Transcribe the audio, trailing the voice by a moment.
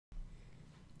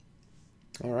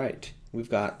All right, we've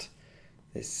got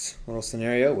this little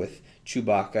scenario with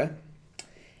Chewbacca,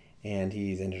 and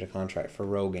he's entered a contract for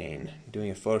Rogaine,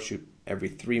 doing a photo shoot every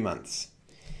 3 months.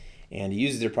 And he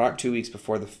uses their product 2 weeks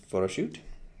before the photo shoot,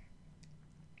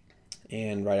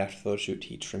 and right after the photo shoot,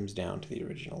 he trims down to the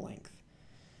original length.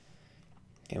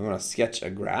 Okay, we want to sketch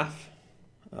a graph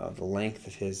of the length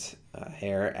of his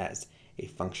hair as a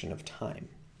function of time.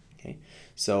 Okay,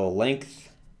 so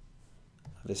length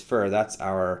of his fur, that's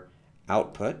our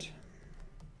output.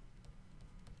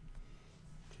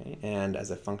 Okay, and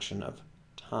as a function of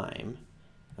time,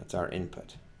 that's our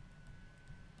input.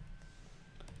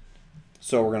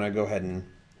 So we're going to go ahead and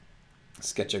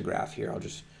sketch a graph here. I'll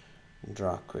just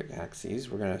draw quick axes.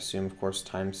 We're going to assume, of course,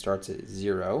 time starts at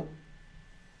 0.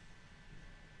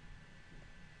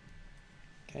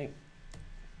 Okay.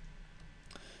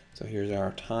 So here's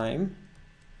our time.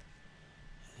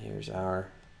 Here's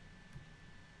our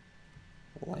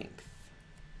length.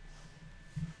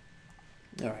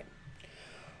 All right.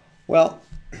 Well,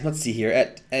 let's see here.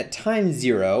 At time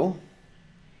 0,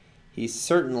 he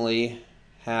certainly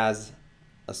has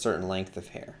a certain length of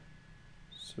hair.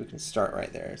 So we can start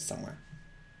right there somewhere.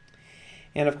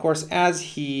 And of course, as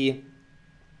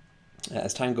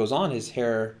time goes on, his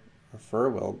hair or fur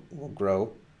will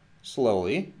grow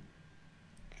slowly.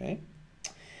 Okay.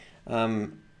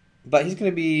 But he's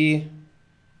going to be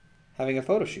having a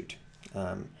photo shoot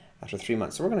after 3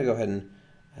 months. So we're going to go ahead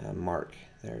and mark.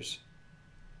 There's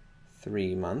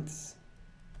 3 months.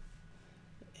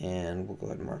 And we'll go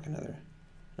ahead and mark another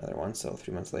one. So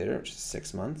 3 months later, which is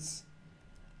 6 months.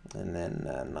 And then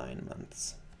 9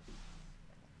 months.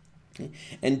 Okay.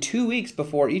 And 2 weeks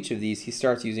before each of these, he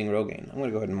starts using Rogaine. I'm going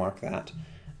to go ahead and mark that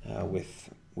with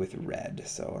red.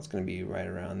 So it's going to be right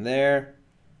around there.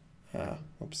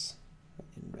 Oops,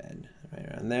 in red, right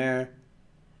around there,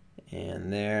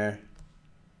 and there,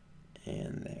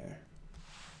 and there.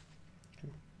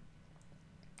 Okay.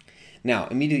 Now,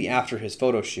 immediately after his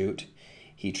photo shoot,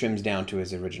 he trims down to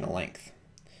his original length.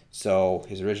 So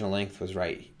his original length was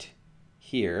right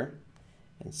here,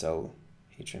 and so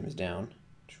he trims down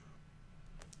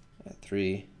at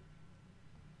 3,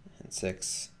 and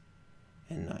 6,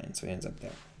 and 9. So he ends up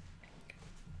there.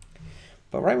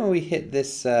 But right when we hit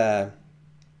this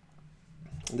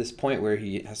this point where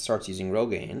he starts using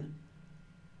Rogaine, I'm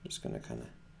just going to kind of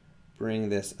bring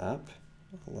this up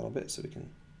a little bit so we can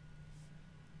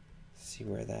see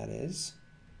where that is.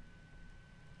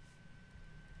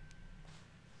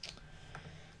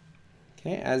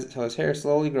 Okay, so his hair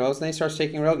slowly grows, and then he starts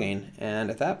taking Rogaine, and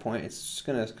at that point, it's just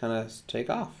going to kind of take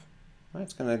off. Right?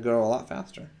 It's going to grow a lot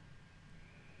faster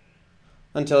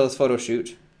until his photo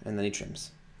shoot, and then he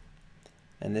trims.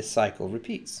 And this cycle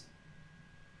repeats.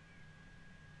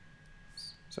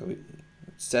 So a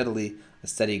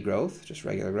steady growth, just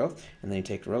regular growth, and then you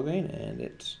take Rogaine and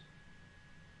it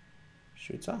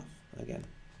shoots off again.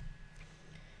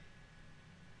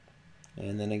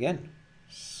 And then again,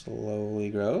 slowly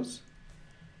grows,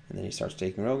 and then he starts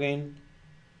taking Rogaine,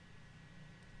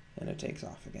 and it takes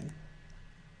off again.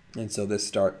 And so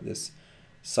this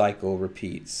cycle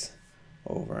repeats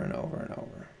over and over and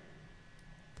over.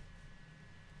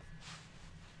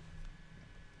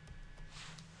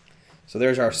 So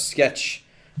there's our sketch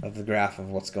of the graph of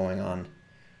what's going on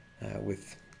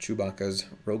with Chewbacca's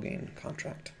Rogaine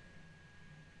contract.